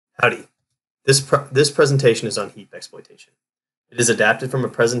Howdy. This presentation is on heap exploitation. It is adapted from a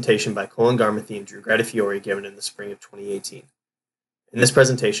presentation by Colin Garmathy and Drew Gratifiore given in the spring of 2018. In this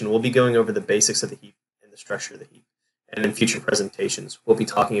presentation, we'll be going over the basics of the heap and the structure of the heap. And in future presentations, we'll be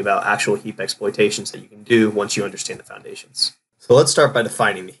talking about actual heap exploitations that you can do once you understand the foundations. So let's start by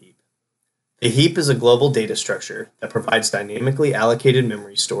defining the heap. The heap is a global data structure that provides dynamically allocated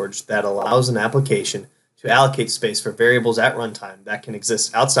memory storage that allows an application to allocate space for variables at runtime that can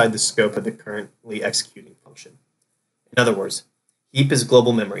exist outside the scope of the currently executing function. In other words, heap is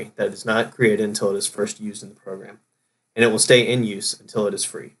global memory that is not created until it is first used in the program, and it will stay in use until it is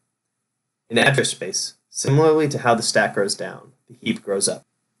free. In address space, similarly to how the stack grows down, the heap grows up.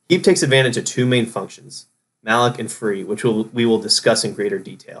 Heap takes advantage of two main functions, malloc and free, which we will discuss in greater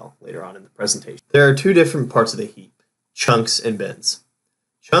detail later on in the presentation. There are two different parts of the heap, chunks and bins.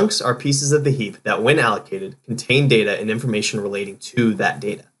 Chunks are pieces of the heap that, when allocated, contain data and information relating to that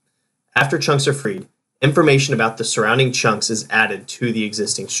data. After chunks are freed, information about the surrounding chunks is added to the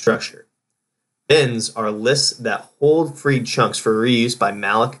existing structure. Bins are lists that hold freed chunks for reuse by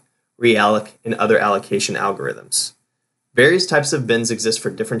malloc, realloc, and other allocation algorithms. Various types of bins exist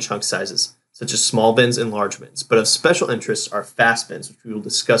for different chunk sizes, such as small bins and large bins, but of special interest are fast bins, which we will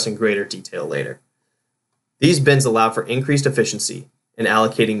discuss in greater detail later. These bins allow for increased efficiency in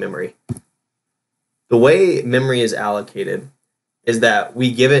allocating memory. The way memory is allocated is that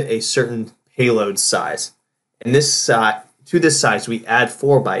we give it a certain payload size. And to this size, we add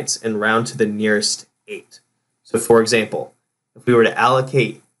 4 bytes and round to the nearest 8. So for example, if we were to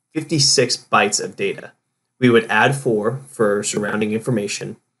allocate 56 bytes of data, we would add 4 for surrounding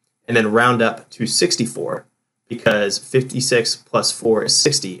information and then round up to 64 because 56 plus 4 is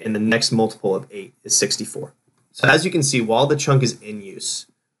 60 and the next multiple of 8 is 64. So as you can see, while the chunk is in use,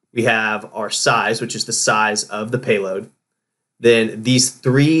 we have our size, which is the size of the payload. Then these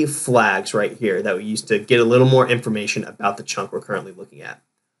 3 flags right here that we use to get a little more information about the chunk we're currently looking at.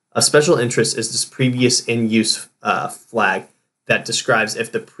 Of special interest is this previous in-use flag that describes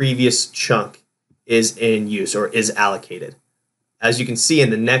if the previous chunk is in use or is allocated. As you can see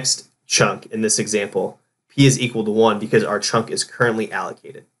in the next chunk in this example, p is equal to 1 because our chunk is currently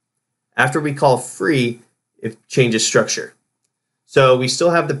allocated. After we call free, it changes structure. So we still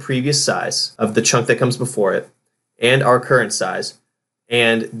have the previous size of the chunk that comes before it and our current size,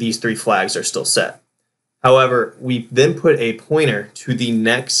 and these 3 flags are still set. However, we then put a pointer to the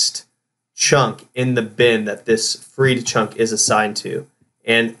next chunk in the bin that this freed chunk is assigned to,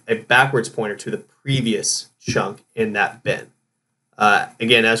 and a backwards pointer to the previous chunk in that bin.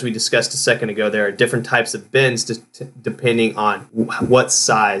 Again, as we discussed a second ago, there are different types of bins depending on what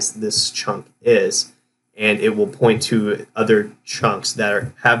size this chunk is, and it will point to other chunks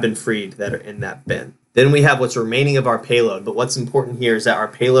that have been freed that are in that bin. Then we have what's remaining of our payload, but what's important here is that our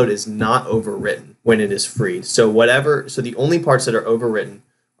payload is not overwritten when it is freed. So the only parts that are overwritten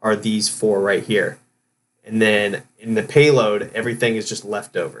are these 4 right here. And then in the payload, everything is just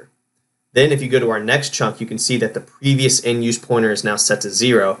left over. Then if you go to our next chunk, you can see that the previous in-use pointer is now set to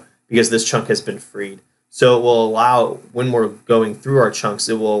 0 because this chunk has been freed. So it will allow, when we're going through our chunks,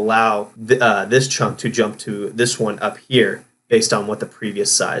 it will allow this chunk to jump to this one up here based on what the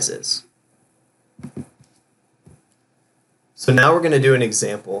previous size is. So now we're going to do an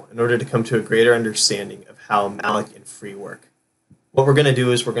example in order to come to a greater understanding of how malloc and free work. What we're going to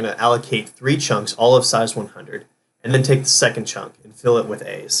do is we're going to allocate 3 chunks, all of size 100, and then take the second chunk and fill it with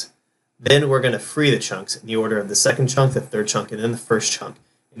A's. Then we're going to free the chunks in the order of the second chunk, the third chunk, and then the first chunk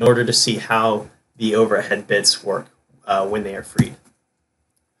in order to see how the overhead bits work when they are freed.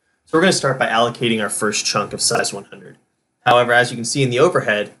 So we're going to start by allocating our first chunk of size 100. However, as you can see in the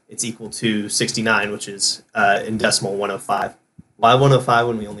overhead, it's equal to 69, which is in decimal 105. Why 105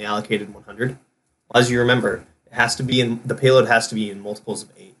 when we only allocated 100? Well, as you remember, the payload has to be in multiples of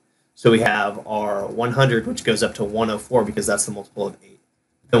 8. So we have our 100, which goes up to 104 because that's the multiple of 8.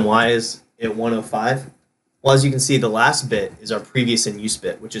 Then why is it 105? Well, as you can see, the last bit is our previous in-use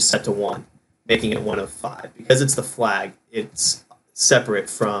bit, which is set to 1, making it 105. Because it's the flag, it's separate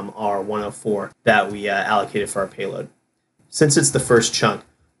from our 104 that we allocated for our payload. Since it's the first chunk,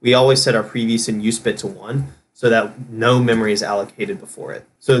 we always set our previous in-use bit to 1 so that no memory is allocated before it.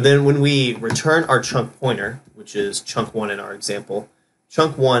 So then when we return our chunk pointer, which is chunk 1 in our example,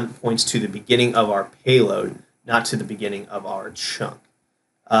 chunk 1 points to the beginning of our payload, not to the beginning of our chunk.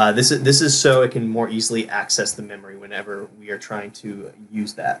 This is so it can more easily access the memory whenever we are trying to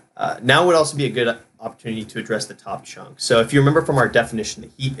use that. Now would also be a good opportunity to address the top chunk. So if you remember from our definition, the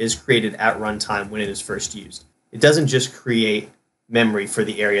heap is created at runtime when it is first used. It doesn't just create memory for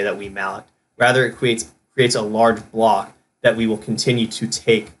the area that we malloc. Rather, it creates a large block that we will continue to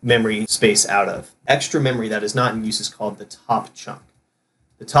take memory space out of. Extra memory that is not in use is called the top chunk.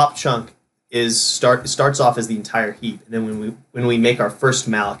 The top chunk starts off as the entire heap, and then when we make our first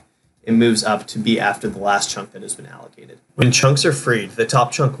malloc, it moves up to be after the last chunk that has been allocated. When chunks are freed, the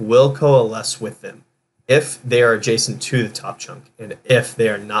top chunk will coalesce with them if they are adjacent to the top chunk and if they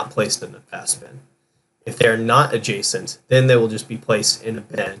are not placed in a fast bin. If they are not adjacent, then they will just be placed in a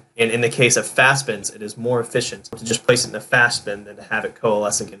bin. And in the case of fast bins, it is more efficient to just place it in a fast bin than to have it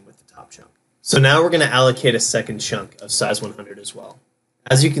coalesce again with the top chunk. So now we're going to allocate a second chunk of size 100 as well.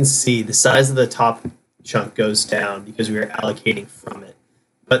 As you can see, the size of the top chunk goes down because we are allocating from it.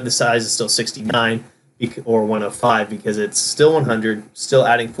 But the size is still 69 or 105 because it's still 100, still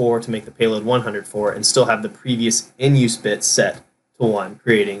adding 4 to make the payload 104, and still have the previous in-use bit set to 1,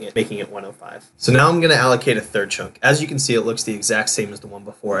 making it 105. So now I'm going to allocate a third chunk. As you can see, it looks the exact same as the one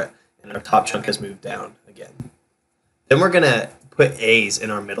before it, and our top chunk has moved down again. Then we're going to put A's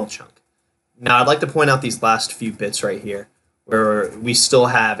in our middle chunk. Now I'd like to point out these last few bits right here, where we still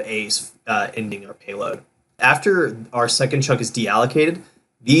have A's ending our payload. After our second chunk is deallocated,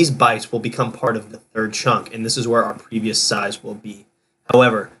 these bytes will become part of the third chunk, and this is where our previous size will be.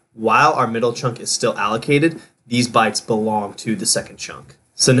 However, while our middle chunk is still allocated, these bytes belong to the second chunk.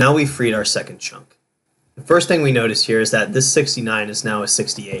 So now we've freed our second chunk. The first thing we notice here is that this 69 is now a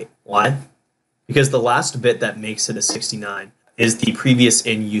 68. Why? Because the last bit that makes it a 69 is the previous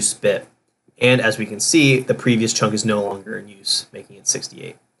in-use bit. And as we can see, the previous chunk is no longer in use, making it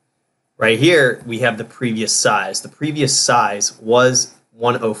 68. Right here, we have the previous size. The previous size was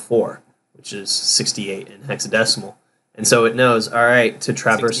 104, which is 68 in hexadecimal. And so it knows, all right, to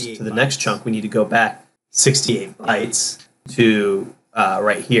traverse to the next chunk, we need to go back 68 bytes to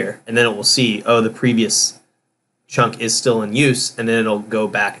right here. And then it will see, oh, the previous chunk is still in use, and then it'll go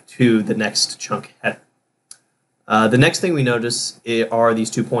back to the next chunk header. The next thing we notice are these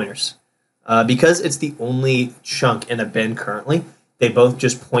 2 pointers. Because it's the only chunk in a bin currently, they both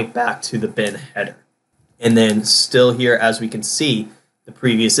just point back to the bin header. And then still here, as we can see, the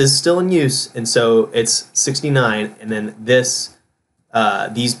previous is still in use, and so it's 69, and then these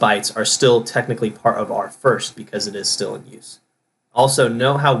bytes are still technically part of our first because it is still in use. Also,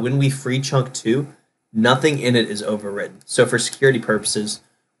 note how when we free chunk 2, nothing in it is overwritten. So for security purposes,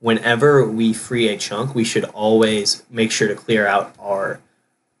 whenever we free a chunk, we should always make sure to clear out our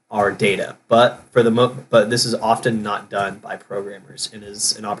data. But this is often not done by programmers and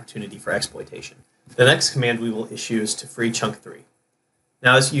is an opportunity for exploitation. The next command we will issue is to free chunk 3.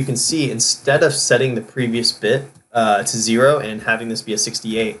 Now, as you can see, instead of setting the previous bit to 0 and having this be a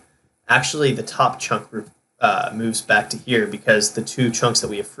 68, actually the top chunk moves back to here because the 2 chunks that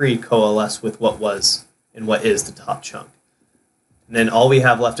we have freed coalesce with what was and what is the top chunk. And then all we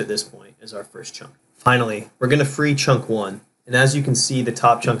have left at this point is our first chunk. Finally, we're going to free chunk 1, and as you can see, the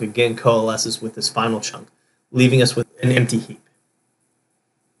top chunk again coalesces with this final chunk, leaving us with an empty heap.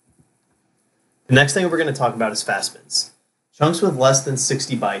 The next thing we're going to talk about is fast bins. Chunks with less than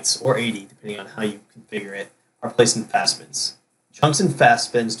 60 bytes, or 80, depending on how you configure it, are placed in fast bins. Chunks in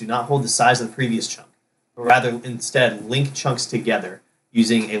fast bins do not hold the size of the previous chunk, but rather instead link chunks together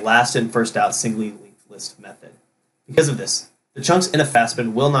using a last in, first out, singly linked list method. Because of this, the chunks in a fast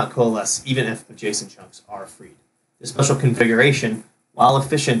bin will not coalesce even if adjacent chunks are freed. This special configuration, while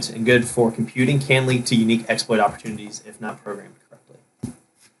efficient and good for computing, can lead to unique exploit opportunities if not programmed correctly.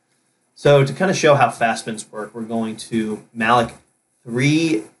 So to kind of show how fast bins work, we're going to malloc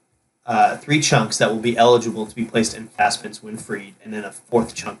three chunks that will be eligible to be placed in fast bins when freed, and then a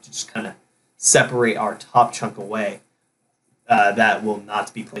fourth chunk to just kind of separate our top chunk away that will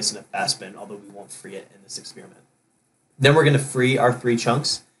not be placed in a fast bin, although we won't free it in this experiment. Then we're going to free our 3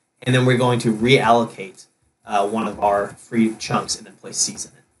 chunks, and then we're going to reallocate one of our free chunks and then place C's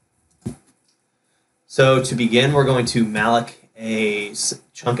in it. So to begin, we're going to malloc a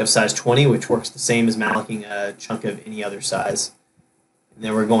chunk of size 20, which works the same as mallocing a chunk of any other size. And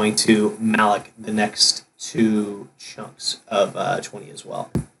then we're going to malloc the next 2 chunks of 20 as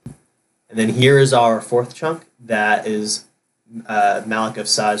well. And then here is our fourth chunk that is malloc of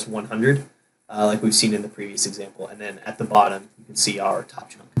size 100, like we've seen in the previous example. And then at the bottom, you can see our top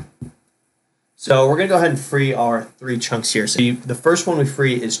chunk. So we're going to go ahead and free our 3 chunks here. So the first one we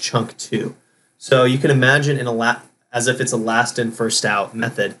free is chunk 2. So you can imagine as if it's a last in, first out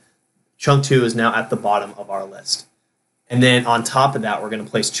method, chunk 2 is now at the bottom of our list. And then on top of that, we're going to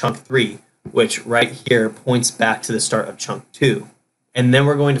place chunk 3, which right here points back to the start of chunk 2. And then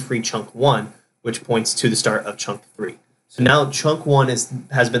we're going to free chunk 1, which points to the start of chunk 3. So now chunk 1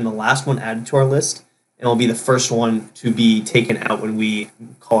 has been the last one added to our list, and will be the first one to be taken out when we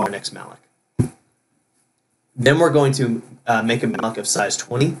call our next malloc. Then we're going to make a malloc of size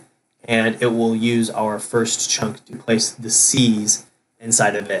 20, and it will use our first chunk to place the C's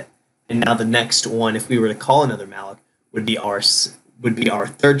inside of it. And now the next one, if we were to call another malloc, would be our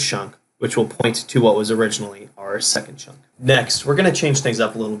third chunk, which will point to what was originally our second chunk. Next, we're going to change things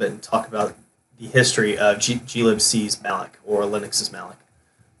up a little bit and talk about the history of glibc's malloc, or Linux's malloc.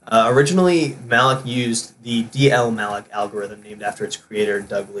 Originally, malloc used the dlmalloc algorithm named after its creator,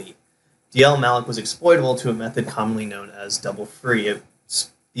 Doug Lee. dlmalloc was exploitable to a method commonly known as double free.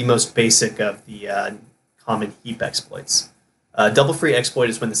 It's the most basic of the common heap exploits. Double free exploit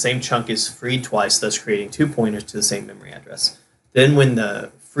is when the same chunk is freed twice, thus creating two pointers to the same memory address. Then when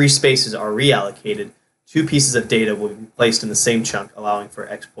the free spaces are reallocated, two pieces of data will be placed in the same chunk, allowing for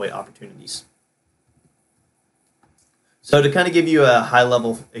exploit opportunities. So to kind of give you a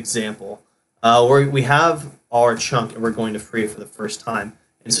high-level example, we have our chunk and we're going to free it for the first time.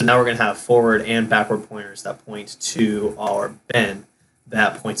 And so now we're going to have forward and backward pointers that point to our bin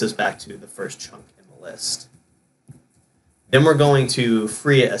that points us back to the first chunk in the list. Then we're going to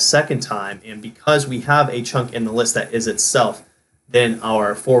free it a second time, and because we have a chunk in the list that is itself, then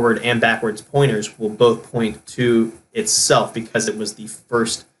our forward and backwards pointers will both point to itself because it was the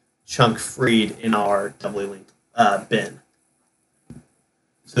first chunk freed in our doubly linked bin.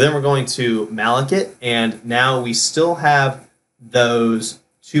 So then we're going to malloc it, and now we still have those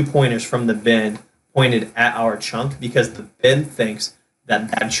two pointers from the bin pointed at our chunk because the bin thinks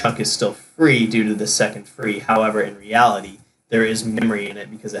that chunk is still free due to the second free. However, in reality, there is memory in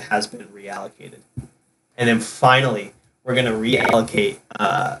it because it has been reallocated. And then finally, we're going to reallocate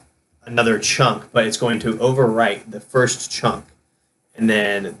another chunk, but it's going to overwrite the first chunk. And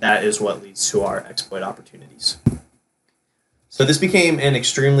then that is what leads to our exploit opportunities. So this became an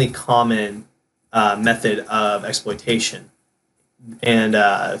extremely common method of exploitation. And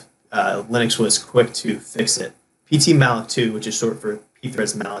Linux was quick to fix it. ptmalloc2, which is short for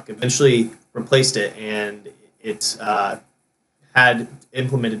pthreads malloc, eventually replaced it, and it had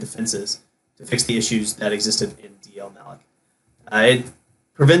implemented defenses to fix the issues that existed in dlmalloc. It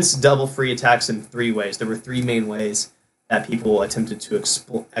prevents double free attacks in three ways. There were three main ways that people attempted to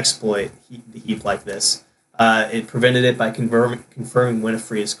exploit the heap like this. It prevented it by confirming when a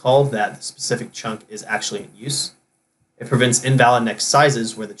free is called that the specific chunk is actually in use. It prevents invalid next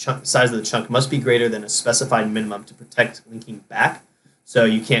sizes, where the size of the chunk must be greater than a specified minimum to protect linking back. So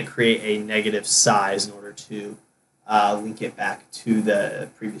you can't create a negative size in order to link it back to the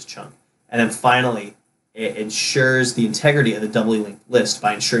previous chunk. And then finally, it ensures the integrity of the doubly linked list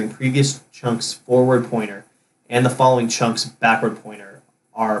by ensuring previous chunk's forward pointer and the following chunk's backward pointer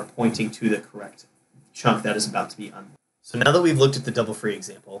are pointing to the correct chunk that is about to be unlinked. So now that we've looked at the double free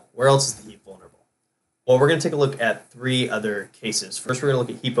example, where else is the heap vulnerable? Well, we're going to take a look at three other cases. First, we're going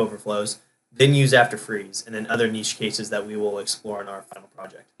to look at heap overflows, then use after freeze, and then other niche cases that we will explore in our final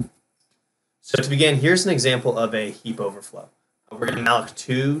project. So to begin, here's an example of a heap overflow. We're going to malloc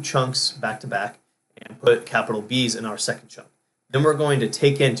two chunks back to back and put capital B's in our second chunk. Then we're going to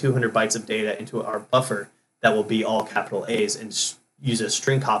take in 200 bytes of data into our buffer that will be all capital A's and use a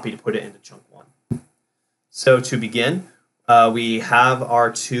string copy to put it into chunk one. So to begin, we have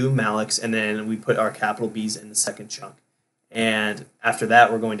our two mallocs, and then we put our capital B's in the second chunk. And after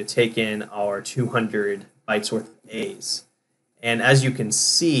that, we're going to take in our 200 bytes worth of A's. And as you can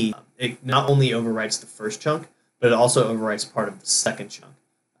see, it not only overwrites the first chunk, but it also overwrites part of the second chunk.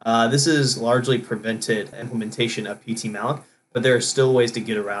 This has largely prevented implementation of ptmalloc, but there are still ways to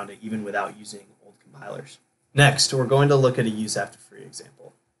get around it even without using old compilers. Next, we're going to look at a use after free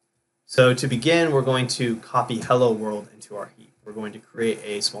example. So to begin, we're going to copy hello world into our heap. We're going to create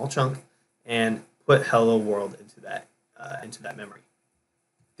a small chunk and put hello world into that memory.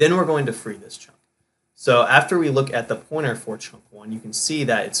 Then we're going to free this chunk. So after we look at the pointer for chunk one, you can see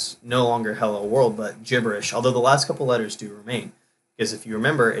that it's no longer hello world, but gibberish, although the last couple letters do remain. Because if you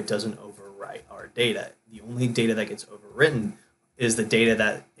remember, it doesn't overwrite our data. The only data that gets overwritten is the data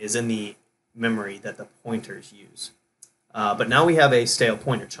that is in the memory that the pointers use. But now we have a stale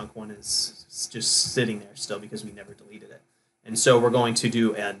pointer. Chunk one is just sitting there still because we never deleted it. And so we're going to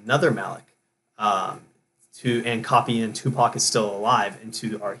do another malloc and copy in Tupac is still alive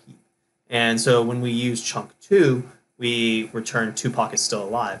into our heap. And so when we use chunk two, we return Tupac is still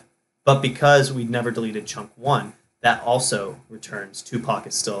alive. But because we never deleted chunk one, that also returns Tupac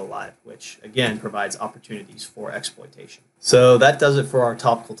is still alive, which again provides opportunities for exploitation. So that does it for our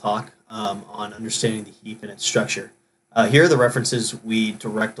topical talk on understanding the heap and its structure. Here are the references we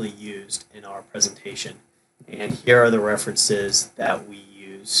directly used in our presentation. And here are the references that we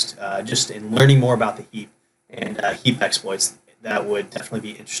used just in learning more about the heap and heap exploits that would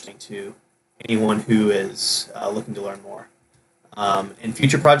definitely be interesting to anyone who is looking to learn more. In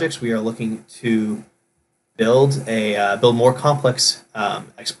future projects, we are looking to build more complex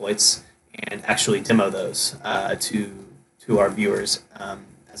exploits and actually demo those to our viewers,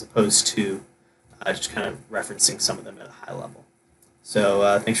 as opposed to just kind of referencing some of them at a high level.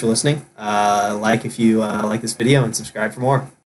 So thanks for listening. Like if you like this video, and subscribe for more.